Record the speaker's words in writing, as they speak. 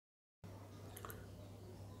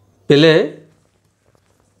पिले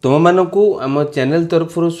तुम मानकु आम चैनल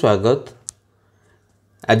तरफ स्वागत।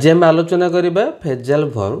 आज आम आलोचना करिबा फ्रेजल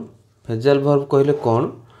वर्ब। फ्रेजल वर्ब कहले कौन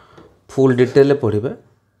फुल डिटेल पढ़िबा।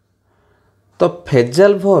 तो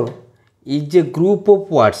phrasal verb is a group of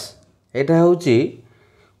words. एटा होची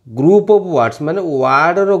ग्रुप ऑफ वर्ड्स माने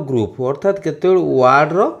वर्ड रो ग्रुप अर्थात केते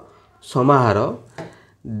word row समाहार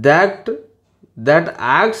that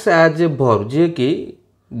acts as a verb जे कि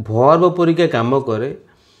वर्ब परिका काम करे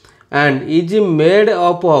and is made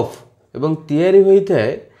up of एवं तैयारी होता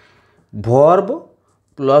है वर्ब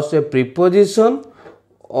प्लस ए प्रीपोजिशन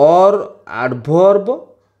और एडवर्ब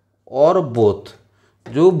और बोथ।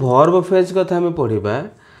 जो वर्ब फेज कथा हमें पढ़ा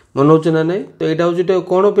मन हो ना नहीं तो यहाँ हूँ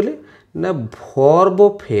कौन पिले ना वर्ब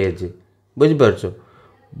फेज बुझिपार।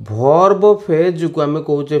 वर्ब फेज को आम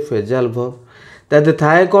कहे फ्रेजल वर्ब। ताते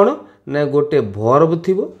थाए कौन ना गोटे वर्ब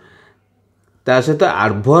थी ता सहित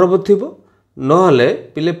एडवर्ब थी नहले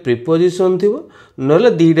पिले प्रीपोजिशन थी नहले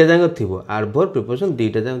दीटा जाक थी एडवर्ब प्रीपोजिशन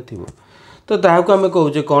दीटा जाक थी तो ताकू आम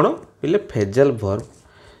कहे कौन पिले फ्रेजल वर्ब।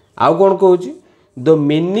 आउ कौन कहूँ the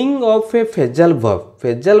meaning of A phrasal verb.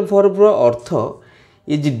 Phrasal verb row earth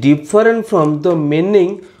is different from the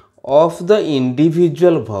meaning of the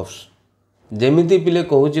individual verbs. जेमिति पिले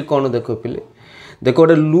कहूँ कौन देख पिले देख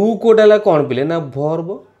गोटे लुक गोटे कौन पिले ना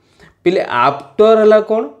वर्ब पिले आफ्टर है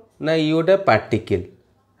कौन ना ये गोटे पार्टिकल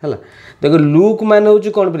है। देख लुक मान हूँ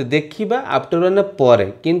कौन पिले देखा आफ्टर मैंने पर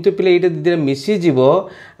किंतु पिले ये दीदी मिसीज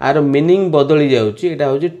आर मीनिंग बदली जाऊँगा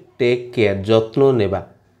हूँ टेक केयर जत्न नेबा।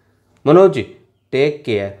 मन हो टेक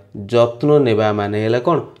केयर जत्न नेबा माने है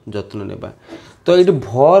कौन जत्न नेबा। तो ये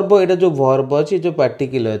वर्ब ये जो वर्ब अच्छी जो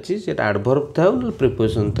पार्टिकल अच्छी से एडवर्ब था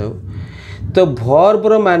प्रीपोजिशन था। तो वर्ब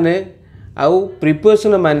रो माने आउ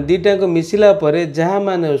प्रीपोजिशन माने दीटा को मिसिला परे जहाँ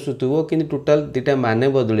माने आसुथो कि टोटाल दीटा माने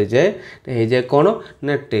बदली जाए हो जाए कौन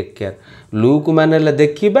ना टेक केयर। लुक माने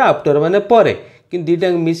देखा आफ्टर माने परे कि दीटा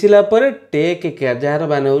मिसिला परे टेक केयर जार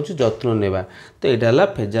माने हूँ जत्न नेबा। तो यहाँ है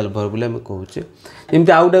फ्रेजल वर्ब बोले कहे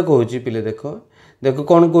जमी आउ गोटे कहूँ पिले देख देख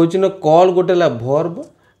कौन कहूँ ना कॉल गोटे वर्ब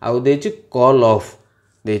आउ they call of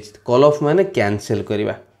they call of माने कैंसल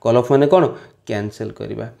करवा। कॉल ऑफ माने कौन कैंसल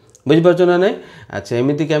करवा बुझिपार ना नहीं। अच्छा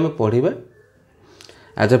एमती कि आम पढ़ा।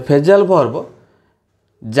 अच्छा फ्रेजल वर्ब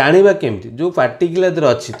जानिबा केमती जो पार्टिकल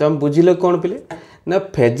अच्छी तो आम बुझिले कौन पिले ना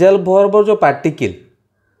फ्रेजल वर्ब जो पार्टिकल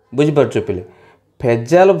बुझिपार पिले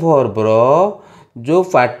फ्रेजल वर्ब जो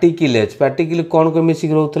पार्टिकल कौन को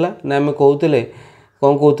मिसिक रोला ना आम कहते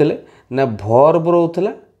कौन कहते ना वर्ब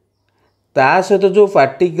रोला ता सहित जो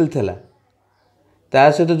पार्टिकल थिला ता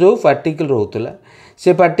सहित जो पार्टिकल रोला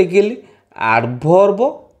से पार्टिकल एडवर्ब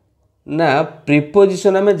ना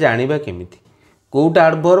प्रीपोजिशन आम जानिबा केमिति कोटा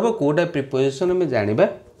एडवर्ब कोटा प्रीपोजिशन आम जानिबा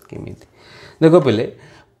केमिति। देखो पहले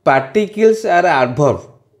particles are adverb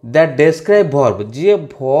that describe verb ji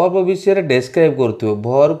verb विषय डेस्क्राइब करुथ्यो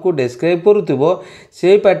वर्ब को डेस्क्राइब करुथ्यो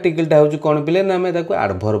से पार्टिकलटा हूँ कौन पिले ना आम ताको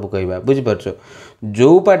एडवर्ब कहबा बुझिपारछ।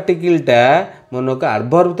 जो पार्टिकलटा मनक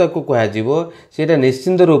एडवर्ब ताको कह सेटा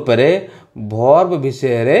निश्चिंत रूप से वर्ब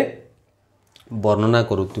विषय रे वर्णना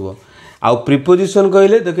करुथ्यो। आउ प्रीपोजिशन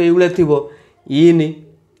कहले देख ये थी in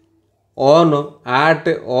on art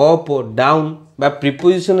up down बा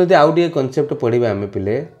प्रीपोजिशन यदि आउ टे कनसेप्ट पढ़ा आम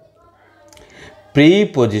पिले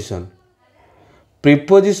प्रीपोजिशन।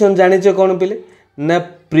 प्रीपोजिशन जानिचे कौन पिले ना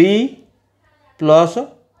प्री प्लस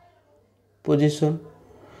पोजिशन।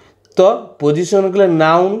 तो पोजिशन कहले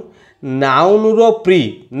नाउन नाउन रो प्री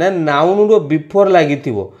ना नाउन रो बिफोर लगी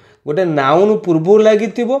गोटे नाउन पूर्व लगी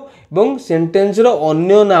सेंटेंस रो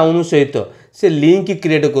अन्य नाउन सहित से लिंक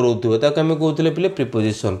क्रिएट करोथुव ताको आम कहते पिले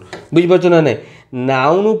प्रीपोजिशन बुझिपार ना नहीं।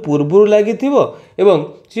 नाउन पूर्व लगी एवं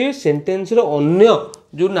सी सेंटेंस रो अन्य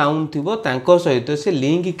जो नाउन थी सहित से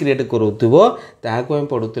लिंक क्रिएट करोथुव ताको आम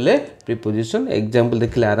पढ़ुले प्रीपोजिशन। एग्जांपल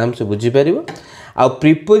देखले आराम से बुझीपार। आ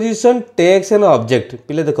प्रीपोजिशन टेक्स एन ऑब्जेक्ट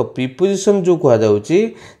पिले देख प्रीपोजिशन जो कह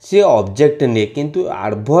सी ऑब्जेक्ट निए किंतु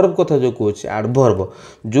एडवर्ब कथा जो कहूँ एडवर्ब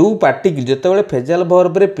जो पार्टिकल जिते फ्रेजल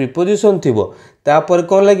वर्ब रे प्रीपोजिशन थी तापर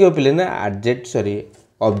कौन लगे पिले ना एडजेक्ट सॉरी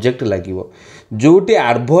ऑब्जेक्ट लगे जोटी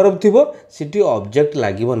एडवर्ब थी सीटी ऑब्जेक्ट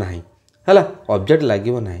लगे ना है ऑब्जेक्ट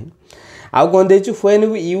लगे ना। आउ कौन देखिए when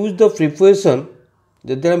we use the preposition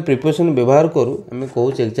जब आम प्रीपोजिशन व्यवहार करूँ आम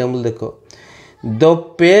कहूँ एग्जांपल देख the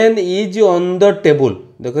pen is on the table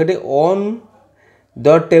देख ये ऑन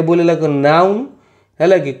द टेबल है नाउन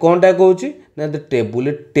है कि कौनटा कहूँ ना the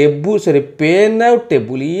table table sorry pen आउ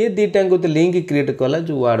टेबल ये दीटा को लिंक क्रिएट कला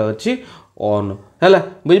जो वर्ड अच्छी ऑन है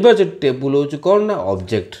बुझिपार। टेबल हूँ कौन ना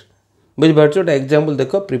ऑब्जेक्ट बुझिपार। गोटे एग्जांपल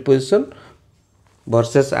देख preposition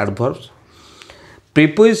versus adverbs.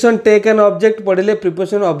 Preposition take an object पढ़ले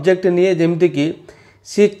प्रीपोजिशन ऑब्जेक्ट निए जमती कि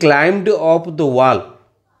सी climbed up the wall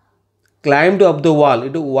climbed up the wall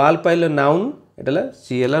ये वॉल पाइल नाउन ये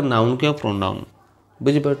सी है नाउन क्या प्रोनाउन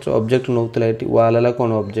बुझीपार ऑब्जेक्ट नौला ये वॉल है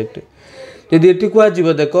कौन ऑब्जेक्ट जदि ये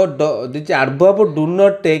कह देख adverb do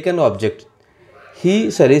not take an object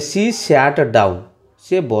he C sat down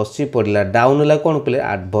सी बसी पड़ा डाउन है कौन कहले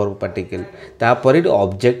एडवर्ब पार्टिकल तापर ये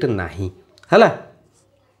ऑब्जेक्ट नहीं है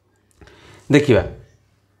देखिए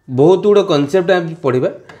बहुत गुड़ कॉन्सेप्ट आम पढ़ा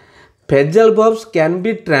phrasal verbs can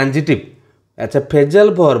be transitive अच्छा फ्रेजल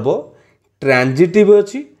वर्ब ट्रांजिटिव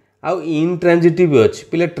अच्छी आउ इनट्रांजिटिव अच्छी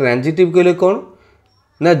पे ट्रांजिटिव कहले कौन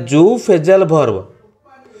ना जो फ्रेजल वर्ब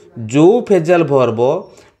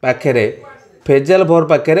पाखे फ्रेजल वर्ब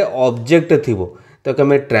पाखे ऑब्जेक्ट थी तो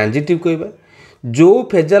आम ट्रांजिटिव कहबा जो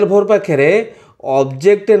फ्रेजल वर्ब पाखे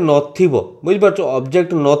ऑब्जेक्ट नथिबो बुझिपारछ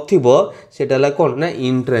ऑब्जेक्ट नथिबो सेटा कौन ना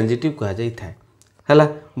इनट्रांजिटिव कहा जाई थाए हला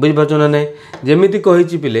बुझिपारछ ना नहीं जेमिति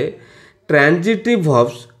कहिछि पिले transitive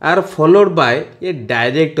verbs are followed by A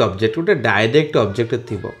direct object गोटे डायरेक्ट ऑब्जेक्ट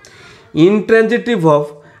थिबो intransitive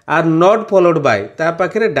verb are not followed by ता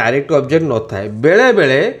पाखे डायरेक्ट ऑब्जेक्ट न थाए बेले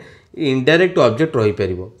बेले इनडायरेक्ट ऑब्जेक्ट रही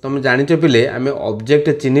परिबो तुम जानिछ पिले आमे ऑब्जेक्ट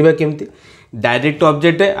चिन्हिबा केमती डायरेक्ट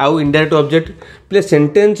ऑब्जेक्ट आउ इनडायरेक्ट ऑब्जेक्ट प्ले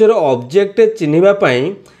सेंटेंस रो ऑब्जेक्ट चिन्हिबा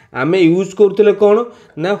पई आमे यूज करथले कोन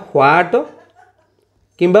ना व्हाट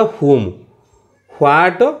किंबा होम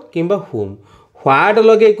व्हाट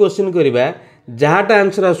लगे क्वेश्चन करिबा जहाटा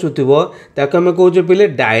आंसर आसुथिबो ताको आमे कहूचे पिले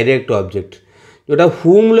डायरेक्ट ऑब्जेक्ट जोटा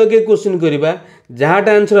होम लगे क्वेश्चन करिबा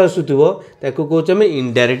जहाटा आंसर आसुथिबो ताको कहूचे आमे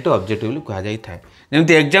इनडायरेक्ट ऑब्जेक्ट बोली कहा जाई थाए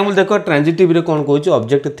जेमति एग्जांपल देखो ट्रांजिटिव रे कोन कहूचे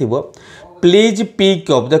ऑब्जेक्ट थिबो प्लीज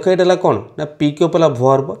पिक अप देख ये कौन ना पिक अप है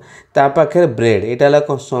वर्ब ता पाखे ब्रेड यहाँ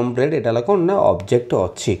कौन सम ब्रेड यहाँ कौन ना ऑब्जेक्ट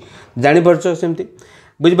अच्छी जापार सेमती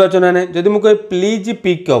बुझीपार ना ना जदि मुझे please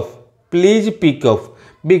pick up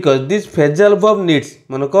because this phrasal verb needs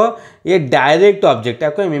मन कह ये डायरेक्ट ऑब्जेक्ट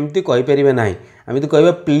आपको एमती कहीपर ना आम तो कह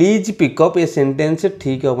प्लीज पिकअप ये सेंटेंस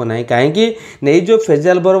ठीक हम ना कहीं नहीं जो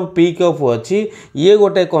फ्रेजल वर्ब पिकअप अच्छी ये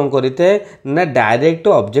गोटे कौन करें ना डायरेक्ट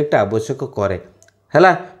ऑब्जेक्ट आवश्यक करे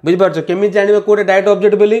है बुझीपार केमी जाना कौटे डायरेक्ट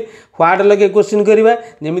ऑब्जेक्ट बोली व्हाट लगे क्वेश्चन करवा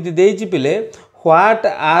जमी देती पिले what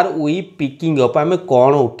are we picking up आम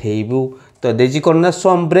कौन उठेबू तो देजी कौन ना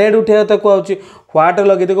सम ब्रेड उठे कहूँ व्हाट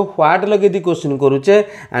लगे देखो व्हाट लगे दी क्वेश्चन करुचे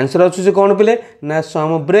आंसर आसूँ कौन पिले ना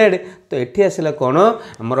सम ब्रेड तो ये आसला कौन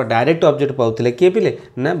आमर डायरेक्ट ऑब्जेक्ट पाते किए पिले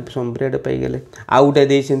ना सम ब्रेड पाईगले आउ गोटे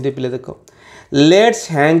देते पिले देख लेट्स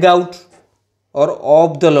हैंग आउट और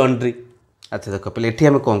ऑफ द लॉन्ड्री अच्छा देख पिले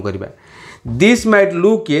ये कौन करवा this might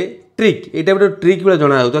look a trick यहाँ गोटे ट्रिक भाई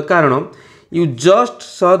जना जाता कारण you just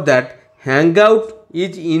saw that hang out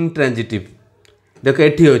is intransitive देख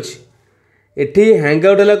ये अच्छी एठी हैंग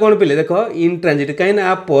आउट है कौन पिले देख इनट्रांजिटिव कहीं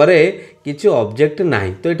ना किसी ऑब्जेक्ट ना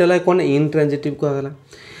तो यहाँ कौन इनट्रांजिटिव कहला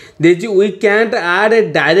देखिए we can't add a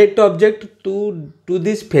direct object to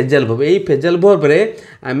this phrasal verb यही फ्रेजल वर्ब रे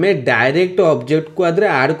आमे डायरेक्ट ऑब्जेक्ट को आदरे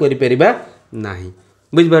ऐड करि परिबा नाही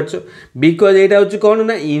बुझिपारछ बिकज एटा होची कौन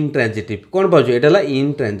ना इनट्रांजिटिव कौन पाउछ एटा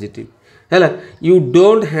इनट्रांजिटिव है you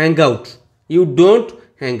don't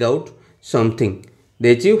hang out something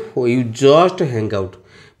देखिए यू जस्ट हैंग आउट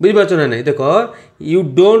बुझिपारछ ना नहीं देख you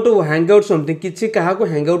don't hang out something किसी क्या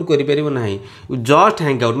हैंग आउट करें यू जस्ट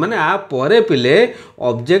हैंग आउट माने आ परे पिले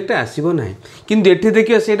ऑब्जेक्ट आसब ना कि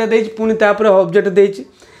देखिए सेटा पुणी तापर ऑब्जेक्ट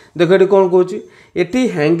देख ये कौन कौच ये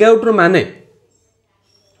हैंग आउट माने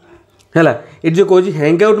है ये जो कौच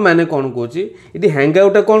हैंग आउट माने कौन कौच ये हैंग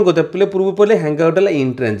आउट कौन कहते पे पूर्व पढ़े हैंग आउट है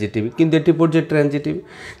इनट्रांजिटिव किंतु ये पढ़े ट्रांजिटिव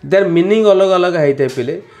देयर मीनिंग अलग अलग होता है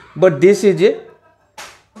पे but this is a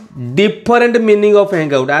different meaning of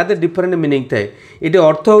hang out आते डिफरेंट मीनिंग थाए ये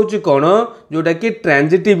अर्थ हूँ कौन जोटा कि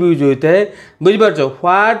ट्रांजिटिव यूज होता है बुझिपार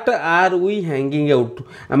what are we hanging out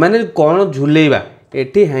माने कौन झुलेबा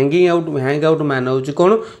ये हैंग आउट मान हूँ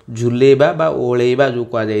कौन झुलेबा बा ओलेबा जो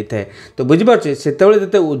कह जाए तो बुझिपार से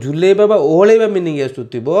झुलेबा बा ओलेबा मीनिंग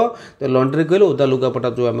आसुथिबो तो लॉन्ड्री कहले ओदा लुगापटा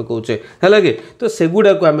जो आम कौचे है कि तो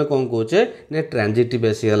सेगुड़ा को आम कौन कौचे ना ट्रांजिटिव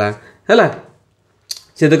आसीगला है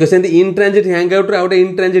से देख से इनट्रांजिट हैंग आउट आउट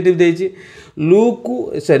इनट्रांजिटिव देछि look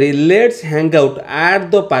sorry let's hang out at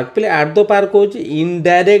the park पे एट द पार्क हूँ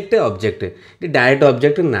इनडायरेक्ट ऑब्जेक्ट ये डायरेक्ट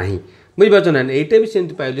ऑब्जेक्ट नहीं बुझिपार ना यहाँ भी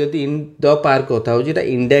सेमती पाइल जदि इन द पार्क कथा हूँ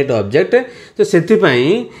इनडायरेक्ट ऑब्जेक्ट तो से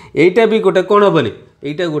यहाँ भी गोटे कौन हेनी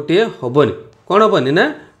यहाँ गोटे हेनी कौन हेनी ना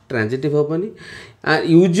ट्रांजिटिव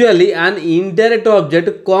हेनी usually an indirect object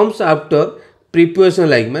comes after preposition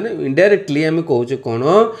like माने इनडायरेक्टली आम कौचे कौन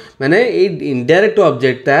माने इनडायरेक्ट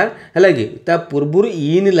ऑब्जेक्टा है कि पूर्वर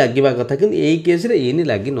इन लगे कथा कि यही केस इन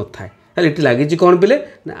लगी न था ये लगी कौन पिले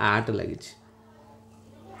ना आर्ट लगी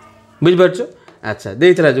बुझिपार अच्छा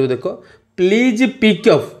देख जो देख please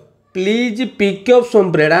pickup please pick up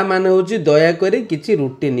some bread मान हूँ दयाकोरी किसी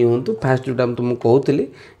रुटी नियंतु फास्ट जोटा तुमको कहूली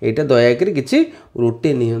यहाँ दयाकोरी किसी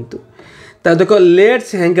रुटी नियंतु ता देखो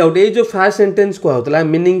लेट्स हैंग आउट ये जो फास्ट सेंटेंस कहला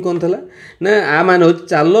मीनिंग कौन था ना आ मान हूँ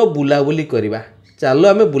चलो बुलाबुली करवा चलो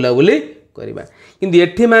आम बुलाबुली करवा कि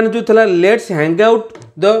एठी मान जो था लेट्स हैंग आउट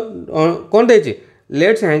द कौन देछि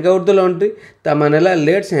let's hang out the laundry ता मान है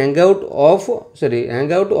let's hang out of sorry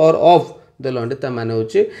hang out और ऑफ द लॉन्ड्री ता मान हूँ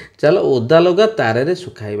चलो ओदा लगा तारे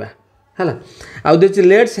सुखाइबा है आउ देखिए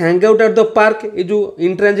let's hang out at the park ये जो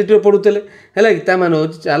इंट्रांजिटिव पढ़ुले है कि मान हूँ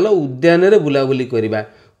चलो उद्यान रे बुलाबुली करवा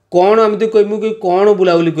कौन आमती कहमु कि कौन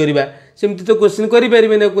बुलाबुली करवा सेमती तो क्वेश्चन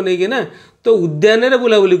करें को लेकिन ना तो उद्यान रे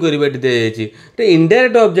बुलाबुली करवा ये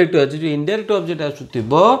इनडायरेक्ट ऑब्जेक्ट अच्छे जो इनडायरेक्ट ऑब्जेक्ट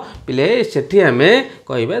आसुथिबो पिले सेठी आमे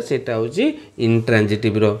कहबा सेटा होची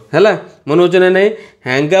इंट्रांजिटिव रो हैला मन होच ना नहीं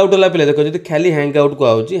हैंग आउट वाला पिले देखो जदी खाली हैंग आउट को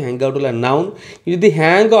आउची हैंग आउट वाला नाउन जदी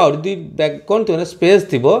हैंग आउट जदी कोन तो ना स्पेस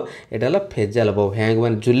थिबो एटा ला फेजाल वर्ब हैंग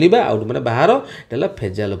माने झुलिबा आउट माने बाहर एटा ला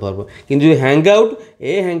फेजाल वर्ब किंतु जो हैंग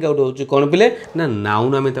आउट होची कोन पिले ना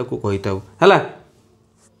नाउन आमे ताको कहिताउ हैला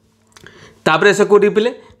तापर से कोटी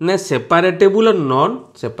पिले ना सेपारेटेबल और नॉन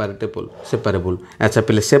सेपारेबल अच्छा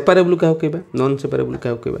पिले सेपारेबल क्या कहबा नॉन सेपारेबल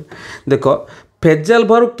क्या कहबा देखो phrasal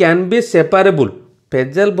verb can be सेपारेबल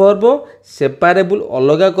phrasal verb सेपारेबल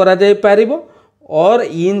अलग करा जाय पारिबो और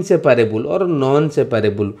इनसेपारेबल और नॉन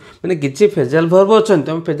सेपारेबल माने किछि फ्रेजल वर्ब अछन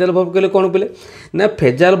तुम फ्रेजल वर्ब कहले कोन पिले ना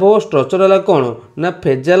फ्रेजल वर्ब स्ट्रक्चर वाला कोन ना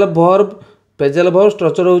फ्रेजल वर्ब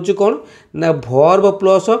स्ट्रक्चर होची कोन ना वर्ब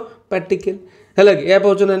प्लस पार्टिकल है कि या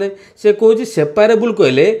पाँच ना से कौन सेपारेबल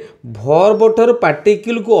कहले वर्ब ठर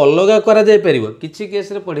पार्टिकल को अलग करा जाय परिबो किछि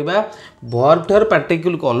केस रे पढ़िबा वर्ब ठर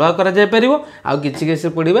पार्टिकल को अलग करा जाय परिबो आ किछि केस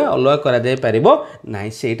रे पढ़िबा अलग करा जाय परिबो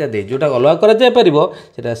नाही सेटा दे जोटा अलग करा जाय परिबो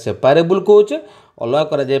सेटा सेपारेबल कहउचे अलग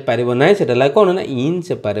करा जाय परिबो नाही सेटा ला कोन ना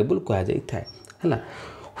इनसेपारेबल कहा जाय थाए हला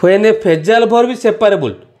when A phrasal verb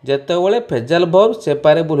सेपारेबल जेतेबेले phrasal verb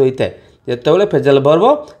सेपारेबल होइताए जेतेबेले phrasal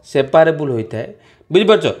verb सेपारेबल होइताए बुझि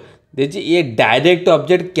परछो देखिए ये direct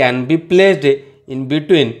object can be placed in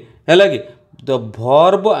between है कि the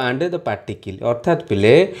verb and the particle अर्थात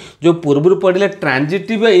पिले जो पूर्व पढ़ले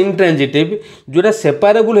ट्रांजिटिव इंट्रांजिटिव जोटा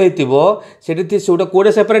सेपारेबल होइतिबो सेठी सेटा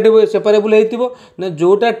कोडे सेपारेबल होइतिबो ना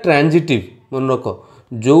जोटा ट्रांजिटिव मन रख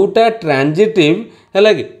जोटा ट्रांजिटिव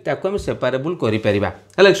है कि ताको हम सेपारेबल करि परिबा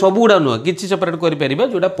है सब गुड़ा नुह किसी सेपरेट करि परिबा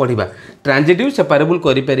जोटा पढ़िबा ट्रांजिटिव सेपारेबल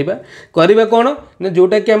करि परिबा करिबा कोन ना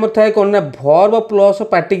जोटा कि हमर थाए कोन ना वर्ब प्लस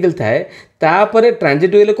पार्टिकल थाए तापरे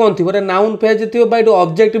ट्रांजिटिव ले कोन थिबो नाउन फेज थिबो बाय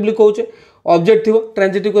ऑब्जेक्ट বুলি कहउचे ऑब्जेक्ट थिबो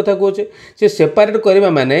ट्रांजिटिव कथा कहउचे से सेपरेट करिबा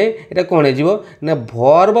माने एटा कोन हे जिवो ना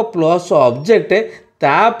वर्ब प्लस ऑब्जेक्ट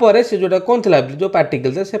तापर से जोटा कौन था जो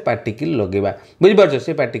पार्टिकल था से पार्टिकल लगेगा बुझिपार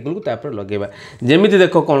से पार्टिकल को तापर लगेगा जमीती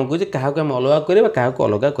देख कौन कहे क्या आम अलग करवा क्या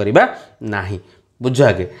अलग करवा ना बुझ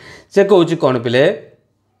आगे से कौन कौन पिले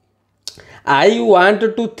I want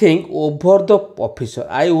to think over the officer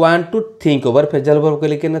I want to think over phrasal verb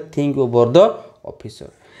कहले कि ना think over the officer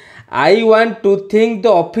I want to think the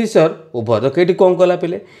officer over देख ये कौन कला पे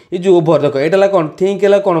ये जो ओवर देख यहाँ कौन थिंक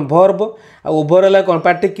है कौन वर्ब आ ओवर है कौन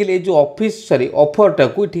पार्टिकल ये जो ऑफिस सॉरी ऑफरटा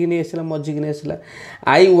को ठीक नहीं आसला मझी नहीं आसला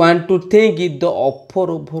I want to think the offer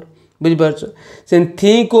over बुझिपार से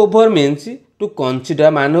think over means to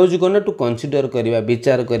consider मान हो कौन टू कनसीडर करवा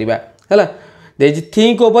विचार करवा है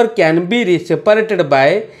think over can be separated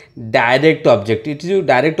by direct object ये जो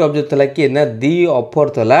डायरेक्ट ऑब्जेक्ट था कि ना दी ऑफर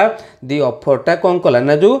था दी ऑफरटा कौन कला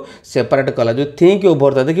ना जो सेपरेट कला जो थिंक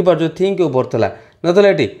ओवर था देखिपार जो थिंक ओवर था ना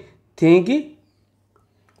ये थिंक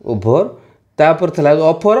ओवर तापर था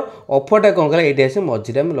ऑफर ऑफरटा कौन कला ये आसे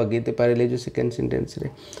मझे आम लगे पारे जो सेकेंड सेंटेंस रे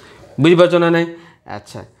बुझिपार ना ना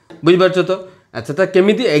अच्छा बुझिपार तो अच्छा तो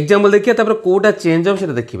केमी एग्जाम्पल देखिए कौटा चेंज हम से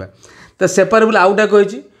देखा तो सेपरेबल आउटा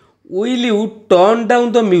कही will you turn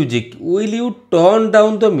down the music will you turn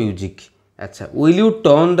down the music अच्छा will you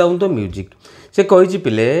turn down the music से कही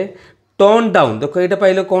पिले turn down देख ये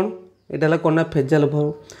पाइल कौन यहाँ कौन ना फ्रेजल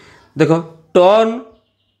वर्ब देख turn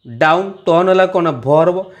डाउन टर्न है कौन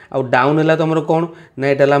वर्ब आउ डाउन है तुम कौन ना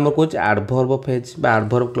यहाँ आम कौच adverb phase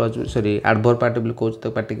adverb clause sorry adverb particle कौच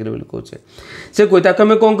particle कौचे से कोई ताको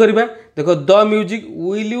आम कौन करवा देख the music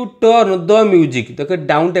will U turn the music देख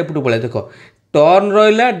डाउन टाइप टू पड़े देख टर्न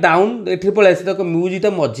रहा डाउन ये पलि आस म्यूजिकटा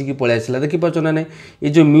मझिकी पलि आसला देखिपार ना ना ये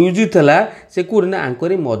जो म्यूजिक था से कौन ना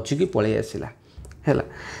आंकर मझिकी पलि आसला है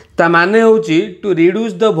ता माने हूँ टू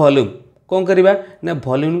रिड्यूस द वॉल्यूम कौन करवा ना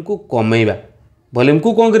वॉल्यूम को कमेवा वॉल्यूम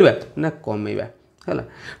को कौन करवा ना कमेवा है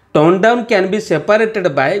turn down can be separated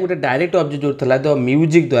by गोटे डायरेक्ट ऑब्जेक्ट जो था द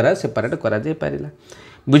म्यूजिक द्वारा सेपरेट करा जाय पारिला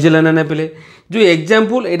बुझला ना ना पे जो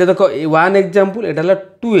एग्जांपल यहाँ देख वन एग्जांपल यहाँ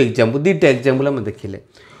टू एग्जांपल दुईटा एग्जांपल आम देखिले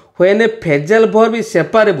when A phrasal verb is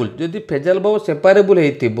separable जदि phrasal verb separable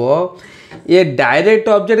होइतिबो A direct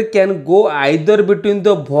object can go either between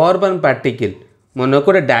the verb and particle मन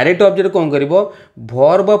को डायरेक्ट ऑब्जेक्ट कौन कर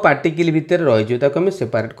वर्ब और पार्टिकल भितर रही आम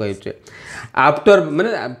सेपरेट कहे आफ्टर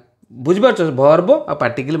माने बुझिपार वर्ब और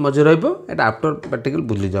पार्टिकल मझे रहा आफ्टर पार्टिकल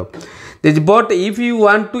भूली जाओ but if you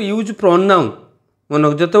want to use pronoun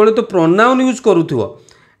मन जो तो प्रोनाउन यूज करूँ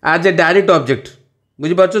आज ए डायरेक्ट ऑब्जेक्ट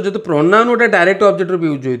बुझिपार जो प्रोनाउन गोटे डायरेक्ट ऑब्जेक्ट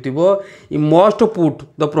यूज हो मस्ट पुट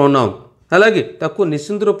द प्रोनाउन है कि ताको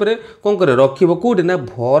निश्चिंत रूप से कौन कर रखिब कौटे ना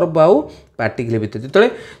वर्ब आउ पार्टिकल भितर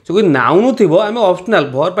जो कोई नाउन थी आम ऑप्शनल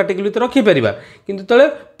वर्ब पार्टिकल भितर रखिपर कि जो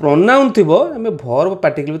प्रोनाउन थी आम वर्ब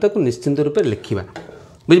पार्टिकल भितर निश्चिंत रूप से लिखा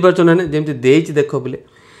बुझिपार ना जमी देख बोले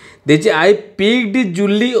देची I picked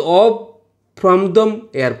Jully up from the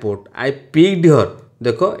airport I picked हर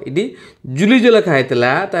देख ये जूली जो लिखाई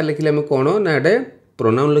लिखिले आम कौन ना गोटे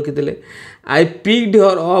pronoun लिखिदे I picked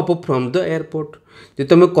her up from the airport जो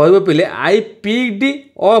तुम कह पे आई पिक्ड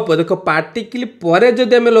अप देख पार्टिकल पर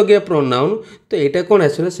जब आम लगे प्रोनाउन तो यहाँ कौन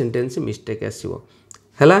आस सेंटेंस मिस्टेक आसो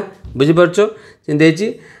है बुझिपार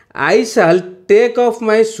आई साल टेक ऑफ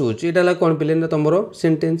माय शूज यहाँ कौन पे ना तुम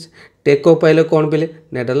सेंटेंस टेक ऑफ पाइले कौन पे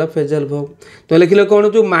ना यहाँ फ्रेजल वर्ब तो लिखिले कौन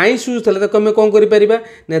जो माई शूज था तुम कौन कर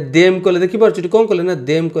ना देम कले देखिपार कौन कले ना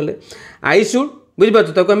देम कले आई शुड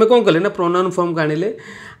बुझिपार आम कौन कले ना प्रोनाउन फॉर्म का आनिले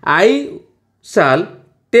आई साल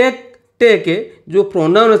टेक टेक जो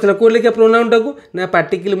प्रोनाउन आसला कौन लिखा प्रोनाउन टाक ना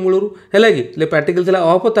पार्टिकल मूलर है कि पार्टिकल था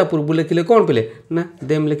ऑफ ता पूर्व लिखिले कौन पे ना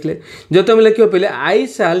देम लिखिले जो तुम लिख पे आई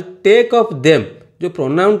साल टेक ऑफ देम जो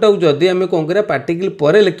प्रोनाउन टाक जदि आम कौन करा पार्टिकल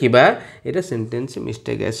पर लिखा ये सेंटेंस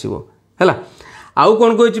मिस्टेक आसो है आउ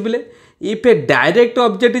कौन कही पे if A direct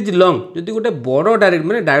object is long जदि गोटे बड़ डायरेक्ट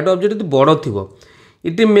माने डायरेक्ट ऑब्जेक्ट यदि बड़ थी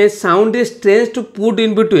it may sound a strange to put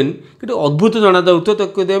in between कि अद्भुत जना जाऊँ तो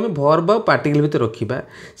कदि आम वर्ब पार्टिकल भितर रखा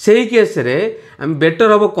से केस आम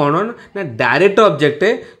बेटर हम कौन ना डायरेक्ट ऑब्जेक्ट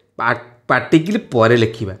पार्टिकल पर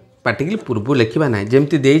लिखा पार्टिकल पूर्व लिखा ना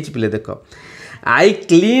जमती पे देख आई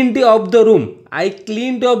cleaned of the room I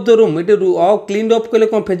cleaned of the room ये क्लीनड अफ कले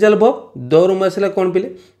कौन फ्रेजल वर्ब द रूम आसला कौन पे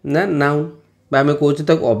ना नाउन आम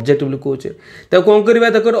कहे ऑब्जेक्ट बोली कहे कौन करवा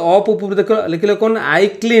देख अफ ऊपर देख लिखिले कौन आई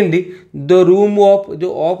क्लीनड द रूम अफ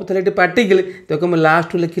जो अफ था ये पार्टिकल तो आम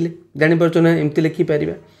लास्ट लिखिले जानीपार ना एमती लिखिपर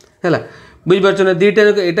है बुझिपार ना दुईटा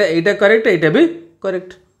यहाँ करेक्ट यहाँ भी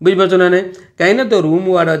करेक्ट बुझिपार ना ना कहीं तो रूम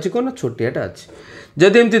वार्ड अच्छी कौन छोटियाटा अच्छी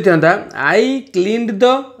जदि एमती था आई cleaned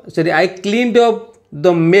the sorry I cleaned of the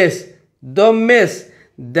mess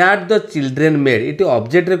that the children made ये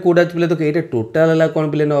ऑब्जेक्ट रे कोडा पे तो ये टोटाल है कौन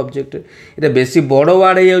पे ना ऑब्जेक्ट ये बेसी बड़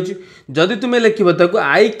वार्ड हो जदि तुम्हें लिख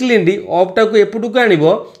आई क्लीनड अफ टाक एपटू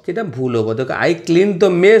आना भूल हम देख I clean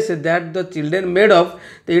the mess that the children made of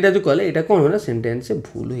तो यहाँ जो कहले यहाँ कौन हो सेंटेंस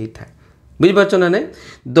भूल होता है बुझिपार ना ना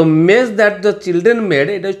the mess that the children made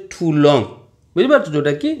it to long बुझिपार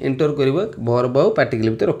जोटा कि एंटर कर वर्ब आउ पार्टिकल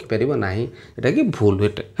भितर रखिपर ना यहाँ कि भूल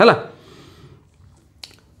है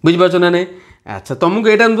बुझिपार ना ना अच्छा तुमको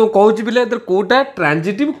यहाँ तुम कहूँ पे कौटा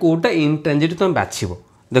ट्रांजिटिव कौटा इंट्रांजिटिव तुम बाछब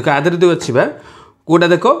देख आधे जो अच्छी कौटा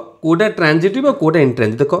देख कौटा ट्रांजिटिव और कौटा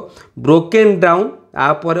इंट्रांजिटिव देख ब्रोकेन डाउन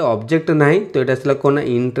आपर ऑब्जेक्ट ना तो यहाँ आसला कौन ना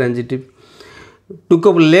इंट्रांजिटिव टुक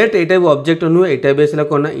अप लेट यहाँ भी ऑब्जेक्ट नुहे यहाँ भी आसला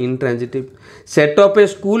कौन ना इंट्रांजिटिव सेट अप ए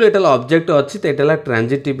स्कूल यहाँ ऑब्जेक्ट अच्छी तो यहाँ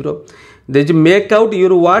ट्रांजिटिव देखिए make out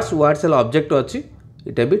your words object अच्छी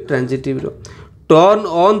यहाँ भी transitive turn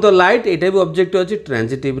on the light यहाँ भी ऑब्जेक्ट अच्छी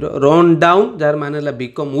ट्रांजिटिव रन डाउन जार मान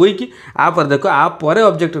बिकम वीक आप देख आप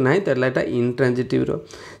ऑब्जेक्ट ना तो यहाँ इंट्रांजिटिव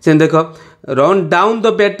से देख रन डाउन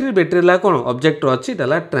द बैटेरी कौन ऑब्जेक्ट अच्छी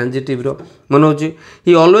ट्रांजिटिव मन हो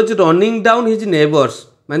ही always running down his neighbours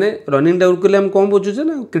माने रनिंग डाउन कले हम कौन बुझुचे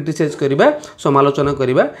ना क्रिटिसाइज करवा समालोचना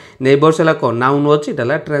करवा नेबर्स है कौन नाउन अच्छी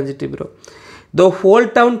transitive the whole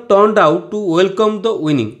town turned out to welcome the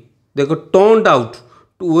winning देख turned out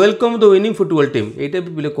to welcome the winning football team यहाँ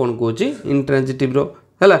भी कौन कौच इंट्रांजिटिव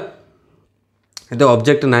है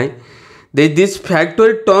ऑब्जेक्ट ना this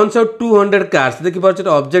factory turns out 200 cars देखिए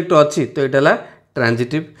ऑब्जेक्ट अच्छी तो यहाँ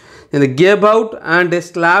transitive gave out and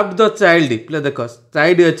slapped the child पे देख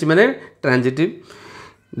चाइल्ड अच्छी माने ट्रांजिटिव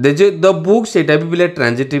देखिए द बुक्स यहाँ भी पे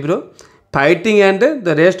transitive fighting and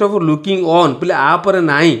the rest of looking on पे आपर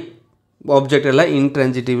नाई ऑब्जेक्ट है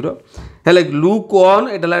इंट्रांजिटिव है लुक ऑन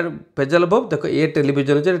यहाँ फ्रेजल वर्ब देख ये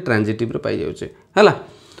टेलीविजन ट्रांजिटिव पाई जाऊे है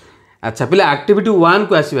अच्छा पे एक्टिविटी 1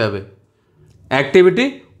 को आसवा एक्टिविटी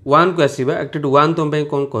 1 को आसवा एक्टिविटी 1 तुम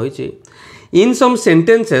कौन कही इन सम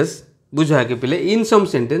सेंटेंसेस बुझ आगे पे इन सम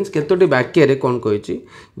सेंटेंस केतोटी वाक्य कौन कही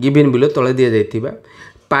गिवन बिलो तले दि जाइथिबा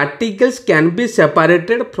particles can be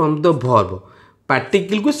separated from the verb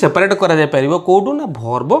particle को सेपरेट करा जाय परिबो कोडू ना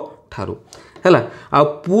वर्ब ठारू है आ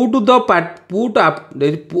put the put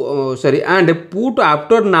sorry and put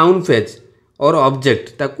after noun phase और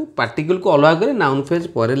ऑब्जेक्ट ताकू पार्टिकल को अलग करे नाउन फेज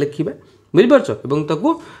पर लिखा बुझिपार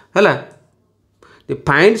है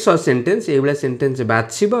फाइंड स सेंटेंस ये सेंटेंस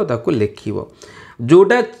बाछब ताकू लिख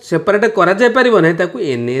जोटा सेपरेट करा जाय परिबो नै ताकू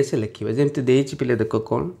एनएस लिखिबा जेमति देछि पिले देखो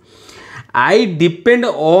कोन आई डिपेंड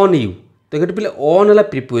ऑन यू देखो पिले ऑन हला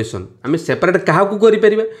प्रीपोजिशन आमे सेपरेट काहा को करि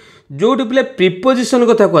परिबा जोटी पिले प्रीपोजिशन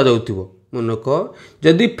कथा को जाउथिबो मनक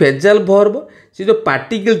जदि फ्रेजल वर्ब से जो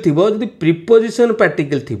पार्टिकल थिबो जदि प्रीपोजिशन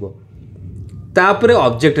पार्टिकल थिबो तापरे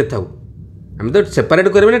ऑब्जेक्ट थाउ आमे तो सेपरेट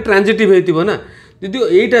करबे ना ट्रांजिटिव हेतिबो ना जदि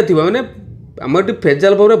एटा थिबो माने आमर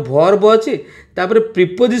फ्रेजल वर्ब अच्छी तापर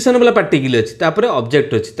प्रीपोजिशन वाला पार्टिकल अच्छी तापर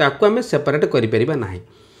ऑब्जेक्ट अच्छी ताको आमे सेपरेट करि परिबा नाही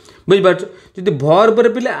बुझिपारछ जदि वर्ब रे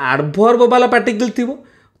पिले एडवर्ब वाला पार्टिकल थिबो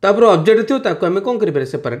तापर ऑब्जेक्ट थिबो ताको आमे कोन करि परिबा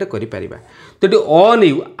सेपरेट करि परिबा तो on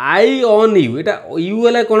you I on you Etah you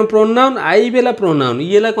वाला कोन प्रोनाउन आई वाला प्रोनाउन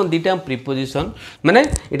ये वाला कोन दीटा प्रीपोजिशन माने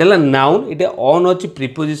एटा ला नाउन एटा ऑन अच्छी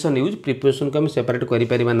प्रीपोजिशन यूज प्रीपोजिशन को आमे सेपरेट करि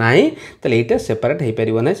परिबा नाही तले एटा सेपरेट हे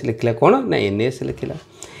परिबा नाही लिखला कोन ना एनएस लिखला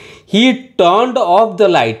he turned off the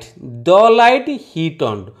light he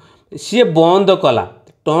turned सी बंद कला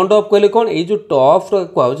टर्न ऑफ कहले कौन ये जो टॉफ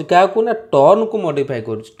कहूँ क्या ना टर्न को मॉडिफाई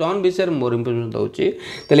कर टर्न विषय मोर इंपोर्टेंस दूसरी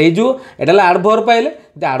तेल ये जो एटा एडवर्ब पाइले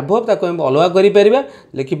एडवर्ब ताको अलग कर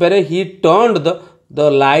लिखिपारे he turned the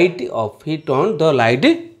light of he turn the light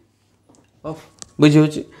of बुझे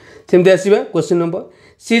सेमती आसवा question number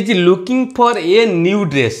C is looking for a new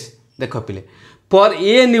dress देख पिले for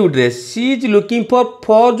a new dress C is looking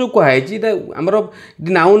for जो कहुई आमर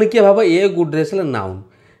नाउन किए भाव ए गुड ड्रेस नाउन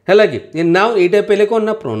है कि ये नाउन ये पहले कौन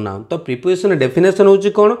ना प्रोनाउन तो प्रीपोजिशन डेफिनेशन होची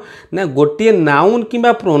कौन ना गोटे नाउन कि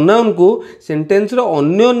प्रोनाउन को सेंटेंस रो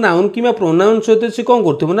अन्य नाउन कि प्रोनाउन सहित सी कौन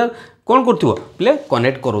कर ना कौन कर पे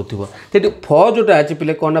कनेक्ट करोथि फॉर जोटा अच्छे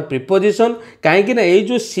पे कौन ना प्रीपोजिशन कहीं ये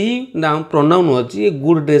जो सी नाउन प्रोनाउन अच्छी ये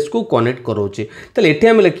गुड ड्रेस को कनेक्ट करोचे तो ये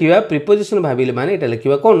आम लिखा प्रीपोजिशन भाविले माने ये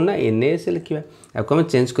लिखा कौन ना एनएस लिखा आपको आम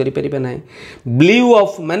चेंज करें ना ब्ल्यू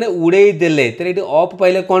ऑफ माने उड़े देले तो ये ऑफ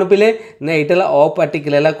पाइले कौन पिले ना यहाँ ऑफ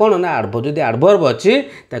पार्टिकल है कौन ना एडवर्ब जो एडवर्ब अच्छी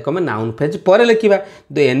आम नाउन फेज पर लिखा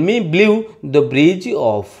the enemy blue the bridge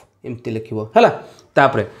of एमती लिख है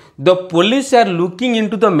तापरे the police are looking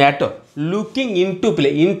into the matter looking into पिले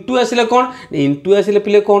इनटू आसिले कौन इनटू आसिले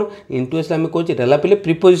पिले कौन इनटू आसिले आम कौचे पिले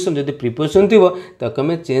प्रीपोजिशन जब प्रीपोजिशन थी ताको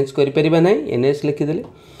आम चेंज करें ना NS लिखिदेले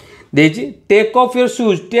देजी take off your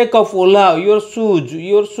shoes take off ओल्हाओ your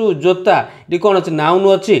shoes जोता ये कौन अच्छे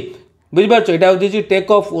नाउन अच्छी बुझिपार यहाँ दीजिए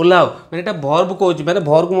टेक ऑफ ओल्हाओ मैंने यहाँ भर्ब कहूँ मैंने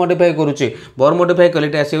भर्ब को मॉडिफाई करुचे भर्ब मॉडिफाई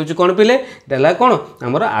कले आसे कौन पिले ये कौन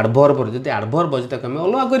आमर एडवर्ब जब एडवर्ब अच्छे ताको आम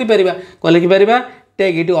अलग कर कौन लिखिपर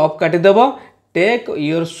टेक ये of काटिदेव take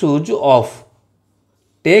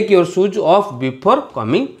your shoes of before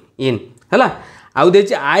coming in है आउ दे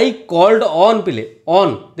आई कॉल्ड ऑन पिले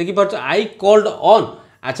ऑन देखिपार आई कॉल्ड ऑन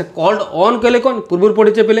अच्छा कॉल्ड ऑन कहले कौन पूर्व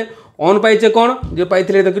पढ़ीचे पे ऑन पाइचे कौन जो पाई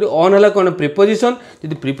देख ऑन है कौन प्रीपोजिशन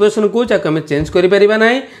जब प्रीपोजिशन कौच आम चेंज करें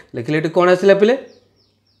ना लिखले कौन आसला पे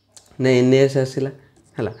ना एनएस आसला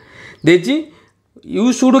है देखिए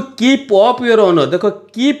you should keep up your honour देख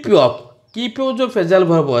कीप जो फ्रेजल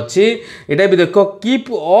वर्ब अच्छी यहाँ भी देख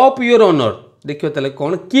कीप अप योर ऑनर देखिए ताले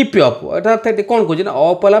कौन कीप अप अर्थात कौन कहे ना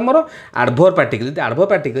अप है मोर एडवर्ब पार्टिकल जब एडवर्ब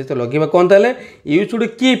पार्टिकल तो लगे कौन ताले you should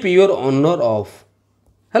keep your honour of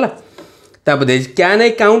है कैन आई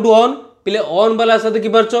काउंट ऑन पे ऑन वाला आशा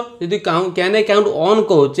देखिपार जी कैन आई काउंट ऑन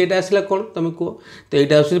कहे ये आसला कौन तुम कह तो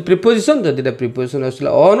यहाँ आस प्रीपोजिशन जब प्रीपोजिशन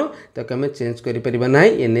आसला ऑन ताको आम चेंज करें ना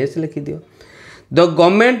NS लिखिदियो the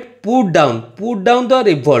government put down the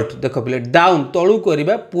revolt देख पे डाउन तलू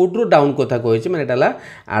करवा पुट रू डाउन कथा कही मैंने यहाँ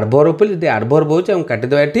एडवर्ब पे जब एडवर्ब हो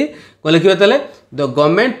काटिदेवा ये कौन लिखा ताले the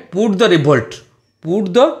government put the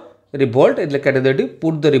revolt ये काटिदेव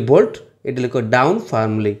पुट द रिवोल्ट ये लिख डाउन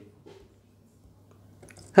फार्मली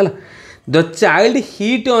है the child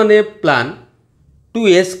hit on A plan to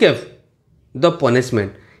escape the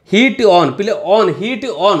punishment hit on पिले ऑन हिट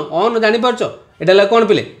ऑन जानीपार यहाँ कौन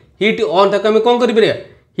पिले हिट ऑन ताको आम कौन कर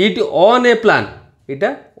हिट ऑन ए प्लान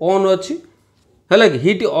यहाँ ऑन अच्छी है कि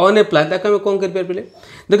हिट ऑन ए प्लान ताको आम कौन कर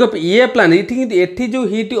देख ये प्लान ये जो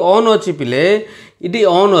हिट ऑन अच्छी पिले ये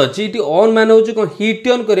ऑन अच्छी ये ऑन मान हूँ कौन हिट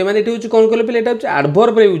ऑन करे माने ये कौन कले पे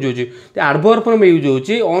एडवर्ब यूज होती एडवर्ब फॉर्म यूज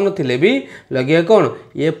होती ऑन थे भी लगे कौन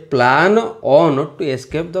ये plan on to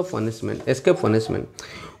escape the punishment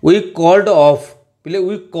we called off पिले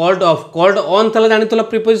वी कॉल्ड ऑन था जानी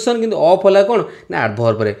प्रीपोजिशन किंतु ऑफ है कौन ना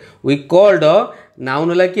एडवर्ब रे वी कॉल्ड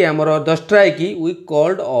नाउन है कि आमर the strike we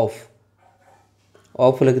called off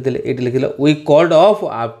लिखिले ये लिखिल we called off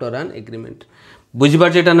after an agreement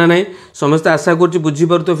बुझीपार ना नहीं समस्त आशा कर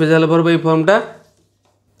बुझीपार तो फ्रेजल वर्ब ये फॉर्मटा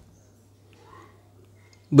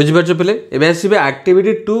बुझीपार पे एवं आसवे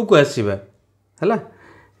एक्टिविटी 2 को आसवा है।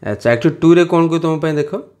 अच्छा एक्टिविटी 2 रे कौन कोई तुम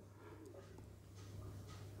देख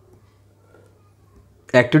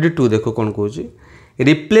एक्टिविटी 2 देख कौन कौन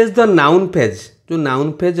रिप्लेस द नाउन फेज जो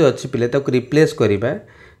नाउन फेज अच्छी पिले रिप्लेस करवा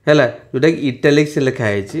है जोटा कि इटालिक्स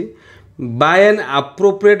लिखाई बाय एन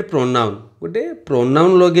एप्रोप्रिएट प्रोनाउन गोटे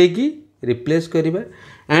प्रोनाउन लगे रिप्लेस करवा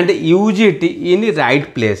and use it in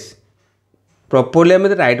right place properly आम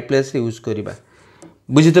राइट प्लेस यूज करवा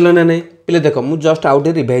बुझील ना नहीं पिले देख मुझे जस्ट आउट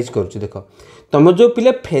रिवाइज करुच्ची देख तुम जो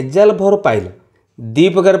पिले फ्रेजल वर्ब पाइल दी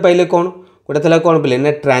प्रकार पाइले कौन गोटे था कौन पिले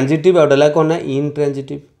ना ट्रांजिटिव और गोटे कौन ना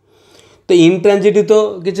इनट्रांजिटिव तो इनट्रांजिटिव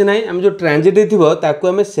तो किसी ना आम जो ट्रांजिटिव थी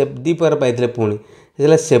आम दी प्रकार पाई पुणी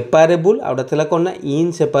सेपारेबल आ गोटे था कौन ना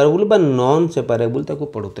इनसेपारेबल बा नॉन सेपारेबल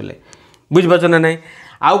पढ़ुते बुझीपार ना नहीं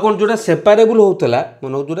आउ कौन जोटा सेपारेबल होता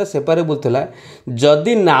मन जोटा सेपारेबल था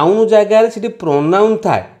जदि नाउन जगार से प्रोनाउन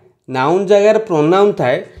थाए नाउन जगार प्रोनाउन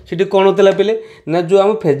थाए सीटी कौन होता पिले ना जो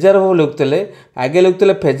आम फ्रेजल वर्ब लिखुले आगे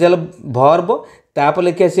लिखुले फ्रेजल वर्ब तापर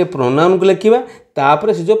लिखा सी प्रोनाउन को लिखा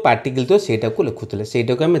तापर से जो पार्टिकल तो सेटा को लिखुले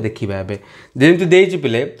सेटा को आम देखा ए जमी देती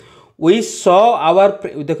पिले वी सॉ आवर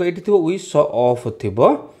देख ये थी वी सॉ ऑफ थी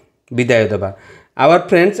विदाय दबा our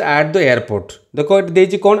friends at the airport देख ये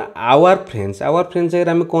देती कौन आवर फ्रेंड्स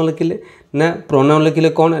जगह आम कौन लिखिले ना प्रोनाउन लिखिले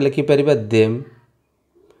कौन लिखिपर देम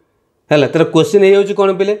है तर क्वेश्चन हो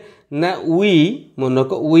कौन पिले ना वी मनक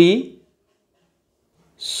वी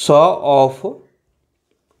सॉ ऑफ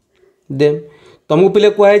देम तुमको पिले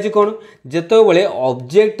कहुई कौन जिते बड़े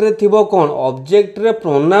ऑब्जेक्ट रे थिबो कौन ऑब्जेक्ट रे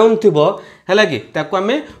प्रोनाउन थिबो है कि ताको आम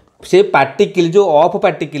से पार्टिकल जो ऑफ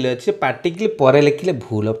पार्टिकल अच्छे पार्टिकल पर लिखिले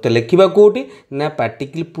भूल तो लिखा कौटी ना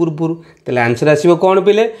पार्टिकल पूर्व तो आंसर आसो कौन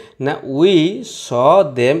पिले ना वी सॉ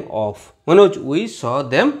देम ऑफ मन we saw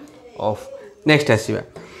them of next आसवा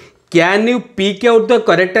can you pick out the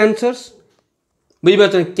correct answers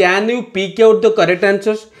बुझीपार can you pick out the correct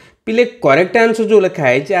answers पिले करेक्ट आंसर जो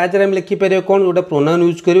लिखाई आज आम लिखिपर कौन गोटे प्रोनाउन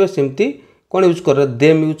यूज करवा सेमती कौन यूज कर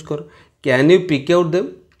देम यूज कर can you pick out them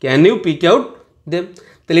can you pick out them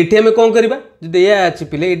तो ये आम कौन करवा जो यह अच्छी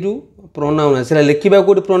पिले ये प्रोनाउन आसला लिखा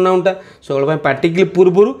कौट प्रोनाउनटा सब पार्टिकल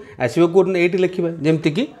पूर्व आसो कौट ये लिखा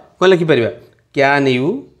जमती कि कौन लिखिपर can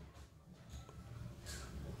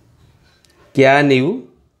you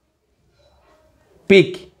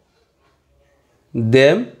pick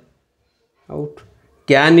them out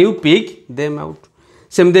can you pick them out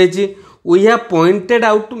सेमती we have pointed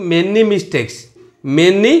out many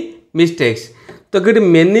mistakes तो कि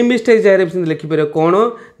मेनी मिस्टेक्स जगह लिखिपर कौन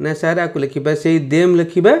ना सार आपको लिखा से देम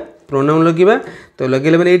लिखा प्रोनाउन लगे तो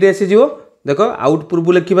लगे मैंने ये आसीज देख आउट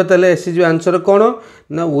पूर्व लिखा तेल आसीज आंसर कौन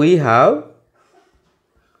ना we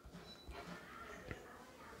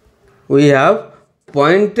have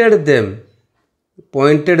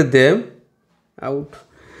pointed them out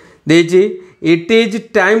देजी it is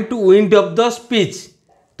time to wind up the speech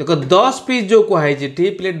देखो द स्पीच जो कहुई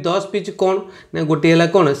प्लेट द स्पीच कौन ना गोटे है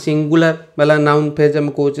कौन सिंगुलर वाला नाउन फेज आम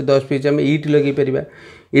कहे द स्पीच आम इट लगे पार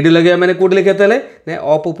इट लगे मैंने कौट लिखा तेल ना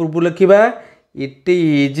अप पूर्व लिखा it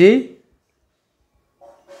is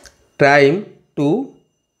time to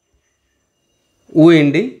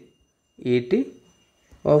wind it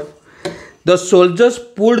up the soldiers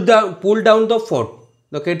pull down the fort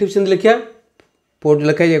देख ये लिखा फोर्ट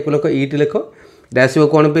लिखा या लिख इट लिख आसो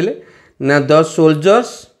कौन पे ना the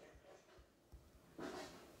soldiers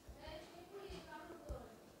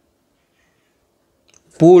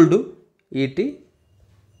pulled it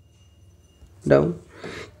down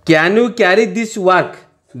can you carry this work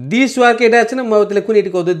ये अच्छे ना मुझे लिखुनी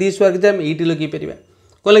ये कह दिस वर्क जब इट लगे पार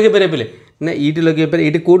कौन लगे पारे पे ना इट लगे पारे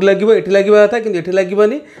ये कौट लगे ये लगे था कि ये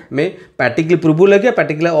लगेनि मैं पार्टिकल पूर्व लगे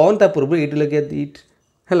पार्टिकल ऑन ता पूर्व इट लगे इट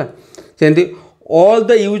है सेमती ऑल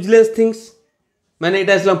द यूजलेस थिंग्स मैंने ये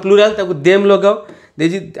आसला प्लूराल देम लगाओ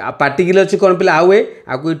देखिए पार्टिकल अच्छे कौन पे आवे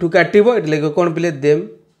आपको यू काटो ये लगे कौन pay them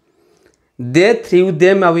they through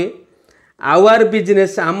them आवे आवर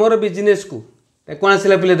बिजनेस आमर बिजनेस को कौन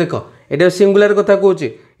आसला पे देख ये सिंगुलर कथा कहे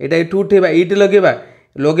यहाँ ये उठेबा इट लगेबा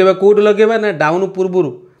कौट लगेबा ना डाउन पूर्व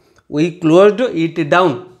वी क्लोज्ड इट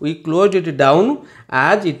डाउन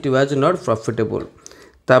आज इट वाज नॉट प्रॉफिटेबल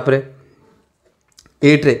तापर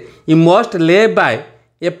एट्रे यू मस्ट ले bye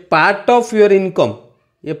A part of your income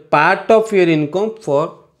for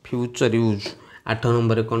future use 8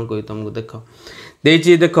 number कौन कही तुमको देख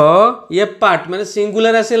ये पार्ट मैंने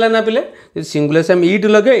सिंगुलर आसला ना पिले सिंगुलर से इट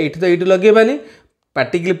लगे इट लगेबानी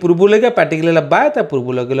पार्टिकल पूर्व लगे पार्टिकल बाय ता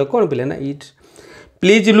पूर्व लगे कौन पिले ना it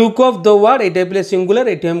please look of the word ये पे सिंगुलर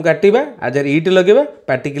ये हम काटा आजार इट लगे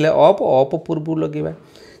पार्टिकल ऑफ पूर्व लगे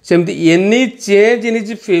सेमती any change in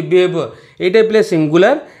is behaviour ये पे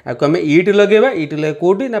सिंगुलर आपको आम इट लगे इट लगे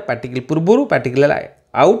कौटी ना पार्टिकल पूर्व पार्टिकल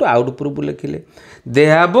आउट पूर्व लिखिले they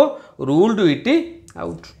have ruled it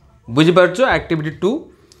out बुझीपार activity 2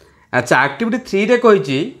 अच्छा एक्टिविटी 3 रे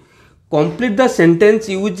कही complete the sentence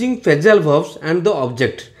using phrasal verbs and the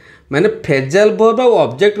object माने फ्रेजल वर्ब और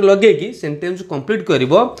ऑब्जेक्ट लगे कि सेंटेंस कंप्लीट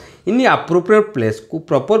करिवो इन एप्रोप्रिएट प्लेस को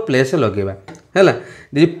प्रॉपर प्लेस लगेबा हैला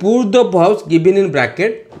they put the verbs given in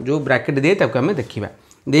bracket जो ब्रैकेट दे ताको हमें देखिबा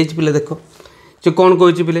देछि पिले देखो से कोन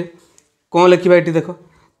कहछि पिले कोन लिखिबा एटी देखो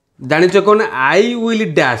जानिछ कोन आई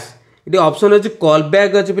विल डैश ये ऑप्शन अच्छे कॉल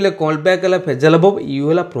बैक अच्छे पे कॉल बैक है फ्रेजल वर्ब यू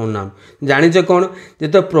है प्रोनाउन जानिछ कौन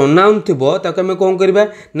जो प्रोनाउन थी आम कौन करवा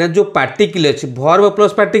ना जो पार्टिकल अच्छे वर्ब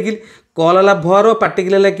प्लस पार्टिकल कॉल है वर्ब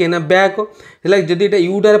पार्टिकल है किए ना बैक है जदि ये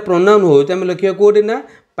यूटार प्रोनाउन हो आम लिखा कौटी ना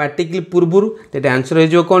पार्टिकल पूर्व तो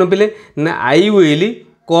आंसर हो कौन पे ना आई विल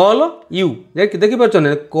कॉल यू देखिपार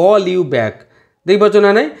ना कॉल यू बैक देखिपार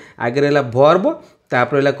ना ना आगे रहा वर्ब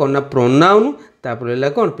तापर कौन ना प्रोनाउन तापर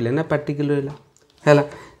कौन पे ना पार्टिकल रहा है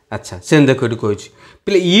अच्छा से देखो ये कही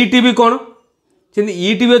पे ईटी कौन से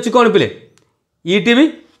ईटी अच्छी कौन पे ईटी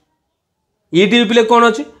पे कौन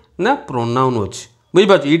अच्छी ना प्रोनाउन अच्छी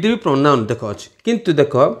बुझीपार ईटी प्रोनाउन देख अच्छी किंतु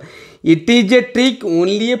देख it is a trick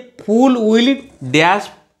only a full will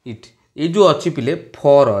dash it ये जो अच्छी पे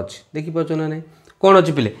फॉर अच्छी देखिपार ना नहीं कौन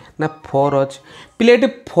अच्छी पे ना फॉर अच्छी पे ये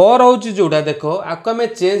फॉर हूँ जोटा देख आपको आम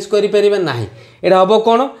चेंज करना यहाँ हम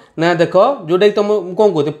कौन ना देख जोटा तुम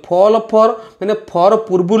कौन कहते फॉल फॉर मैंने फॉर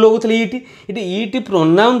पूर्व लगुले इटी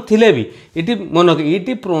प्रोनाउन थिले भी इटी मन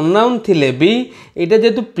इटी प्रोनाउन थिले भी यहाँ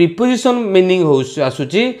जेहेतु प्रिपोजिशन मीनिंग हो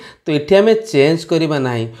आसूची तो ये आम चेंज करना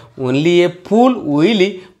ना only a full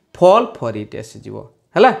will fall for it आसीजा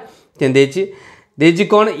है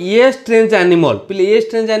कौन ये स्ट्रेंज एनिमल पे ये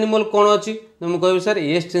स्ट्रेंज एनिमल कौन अच्छी तुम कह सर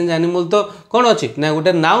ये स्ट्रेंज एनिमल तो कौन अच्छी ना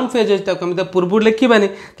गोटे नाउन फेज अच्छी आम तो पूर्व लिखानी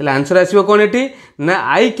तो आंसर आसो कौन ये ना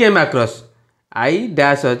आई केम आक्रॉस आई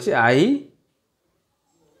डैश अच्छी आई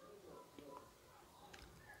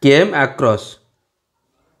केम across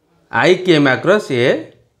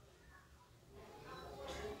a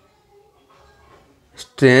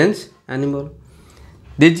strange animal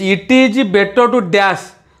this it is better to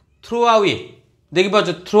dash throw away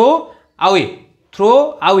देखिए थ्रो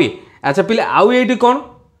अवे अच्छा पिले आउ ये कौन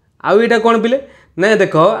आउ यहाँ कौन पिले ना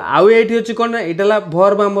देख आउ ये अच्छी कौन ना यहाँ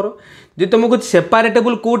वर्ब आमर जो तुमको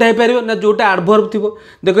सेपारेटेबल कौटा हो पार ना जोटा एडवर्ब थी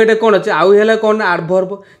देख ये कौन अच्छे आउ है कौन ना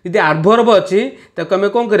एडवर्ब जी एडवर्ब अच्छी ताको आम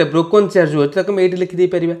कौन करें ब्रोकन चेयर जो अच्छे ये लिखिदे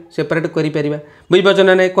पार सेपारेट कर बुझीपार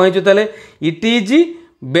ना नहीं कही ताले it is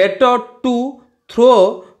better to throw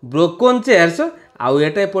broken chairs आउ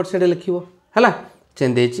यहाँ एपट साइड लिख है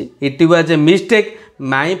it was a mistake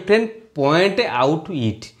my friend point out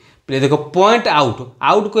it पे देखो पॉइंट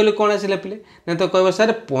आउट कहले कौन आसला पे ना तो कह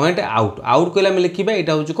सर पॉइंट आउट कहले आम लिखा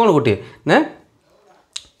यहाँ हूँ कौन गोटे ना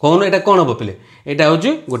कौन यहाँ कौन हम पे यहाँ हूँ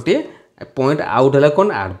गोटे पॉइंट आउट है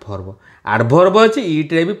कौन एडवर्ब अच्छी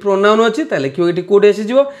इट्रे भी प्रोनाउन अच्छी तो लिख ये कौटे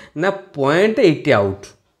आसीज ना point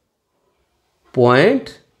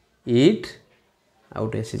it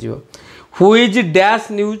out आसीज who is dash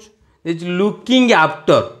news is looking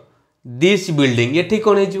after this building ये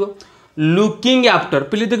कौन हो लुकिंग आफ्टर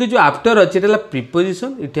पे देखिए जो आफ्टर अच्छे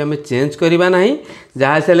प्रिपोजिशन ये आम चेंज करवा ना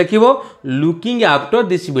जहाँ से लिख looking after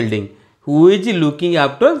this building who is looking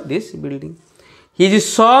after this building his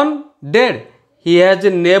son dead he has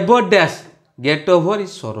never dash get over his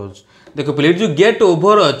Saroj देखो पे जो गेट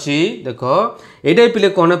ओवर अच्छी देख ये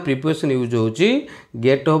पे कौन प्रिपोजिशन यूज हो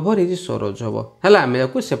गेट ओवर हिज सरोज हम है आम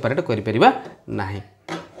आपको सेपरेट करना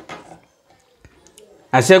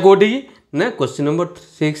आसिया कौटी ना question number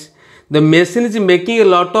 6 the machine is making a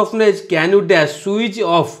lot of noise can you dash switch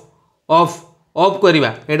off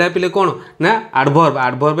करवा यहाँ पे कौन ना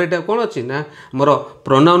एडवर्ब ये कौन अच्छी ना मोर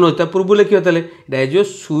प्रोनाउन होता पूर्व लिखिए ताले ये जो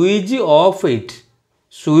स्विच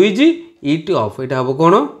इट ऑफ यहाँ हम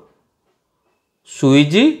कौन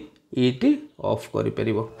स्विच इट ऑफ कर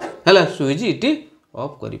स्विच इट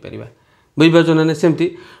ऑफ कर बुझीपार ना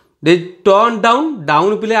सेमती टर्न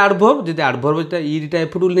डाउन पे एडवर्ब जब एडवर्ब इटा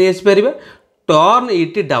एपटू नहीं आसपार turn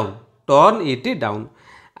it down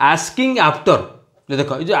asking after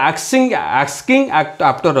देख जो आस्किंग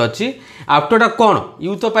आफ्टर अच्छी आफ्टरटा कौन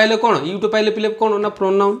यू तो पाइले कौन यू तो पाइले पे कौन ना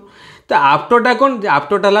प्रोनाउन तो आफ्टरटा कौन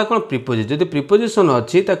आफ्टरटा कौन प्रिपोजिशन जब प्रिपोजिशन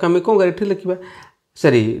अच्छी आम कौन कर लिखा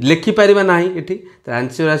सॉरी लिखिपार ना ये तो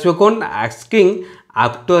आंसर आसो कौन आस्किंग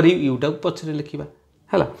आफ्टर यूटा पछरे लिखा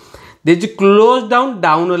है दिज क्लोज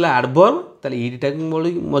डाउन है एडवर्ब ताले इटा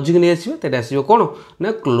मझी नहीं आसो तो आसो कौन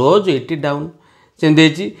ना क्लोज इट डाउन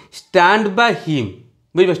सेमती स्टैंड बाय हिम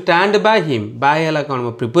बुझे स्टैंड बाय हिम बाय है कौन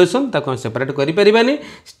प्रिपोजिशन ताको सेपरेट करि परिबानी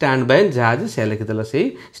स्टैंड बाय जहाँ से लिखिदेल से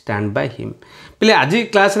स्टैंड बाय हिम पे आज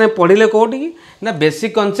क्लास में पढ़ले कौटी ना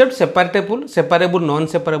basic concept सेपरेटेबल separable non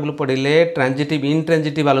separable पढ़ले ट्रांजिटिव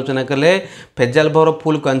इनट्रांजिटिव आलोचना कले फ्रेजल वर्ब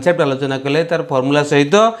फुल कॉन्सेप्ट आलोचना कले तार फॉर्मूला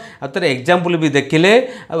सहित आर एग्जांपल भी देखिले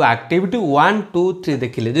एक्टिविटी 1 2 3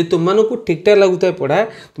 देखिले जो तुमको ठीक ठाक लगुता है पढ़ा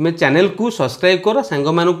तुम्हें चैनल को सब्सक्राइब कर सांग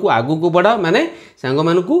मानू आगू को बढ़ा माने सांग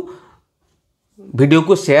मानू वीडियो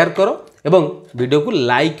को शेयर करो एवं वीडियो को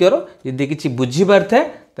लाइक करो यदि किसी बुझीबार थाए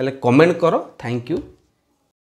ताले कमेंट करो थैंक यू।